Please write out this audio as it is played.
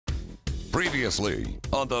Previously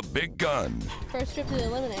on The Big Gun. First trip to the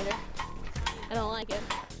Eliminator. I don't like it.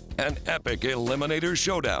 An epic Eliminator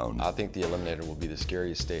showdown. I think the Eliminator will be the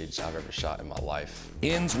scariest stage I've ever shot in my life.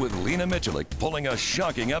 Ends with Jerry Miculek pulling a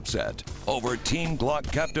shocking upset over Team Glock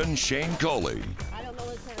captain Shane Coley. I don't know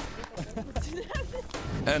what's happening.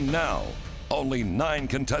 And now, only 9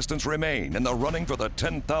 contestants remain in the running for the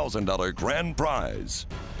 $10,000 grand prize.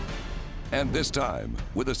 And this time,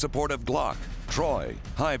 with the support of Glock, Troy,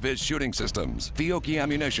 High-Vis Shooting Systems, Fiocchi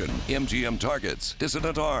Ammunition, MGM Targets,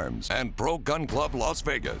 Dissident Arms, and Pro Gun Club Las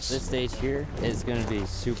Vegas. This stage here is going to be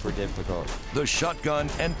super difficult. The shotgun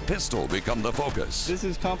and pistol become the focus. This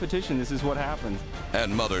is competition. This is what happens.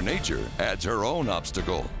 And Mother Nature adds her own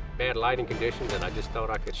obstacle. Bad lighting conditions, and I just thought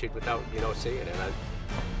I could shoot without, seeing it.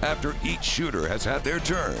 After each shooter has had their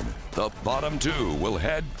turn, the bottom 2 will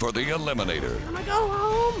head for the Eliminator. I'm gonna go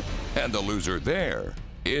home. And the loser there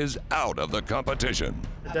is out of the competition.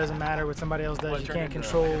 It doesn't matter what somebody else does. You can't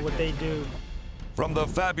control what they do. From the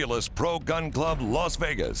fabulous Pro Gun Club Las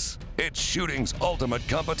Vegas, it's shooting's ultimate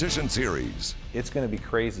competition series. It's going to be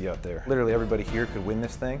crazy out there. Literally everybody here could win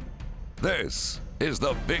this thing. This is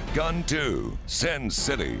The Big Gun 2, Sin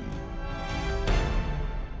City.